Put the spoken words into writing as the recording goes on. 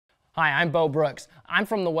Hi, I'm Bo Brooks. I'm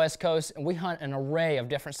from the West Coast, and we hunt an array of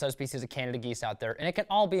different subspecies of Canada geese out there, and it can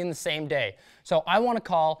all be in the same day. So I want a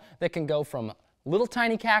call that can go from little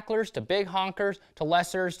tiny cacklers to big honkers to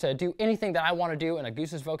lessers to do anything that I want to do in a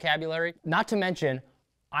goose's vocabulary. Not to mention,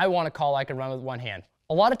 I want a call I can run with one hand.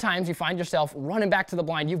 A lot of times you find yourself running back to the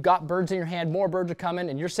blind. You've got birds in your hand, more birds are coming,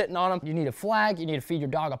 and you're sitting on them. You need a flag, you need to feed your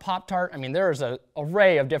dog a Pop-Tart. I mean, there's an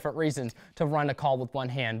array of different reasons to run a call with one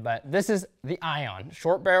hand, but this is the Ion.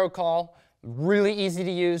 Short barrel call, really easy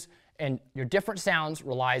to use, and your different sounds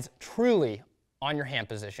relies truly on your hand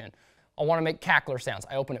position. I want to make cackler sounds.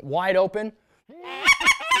 I open it wide open. I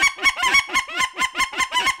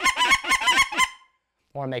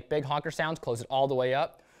want to make big honker sounds, close it all the way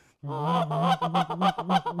up. And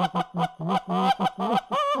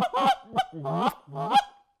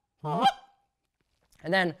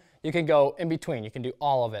then you can go in between. You can do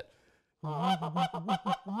all of it.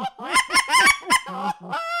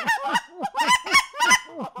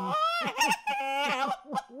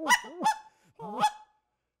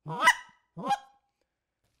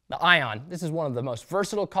 The Ion. This is one of the most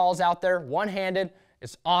versatile calls out there. One-handed.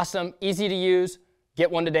 It's awesome, easy to use. Get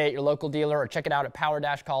one today at your local dealer or check it out at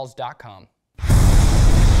power-calls.com.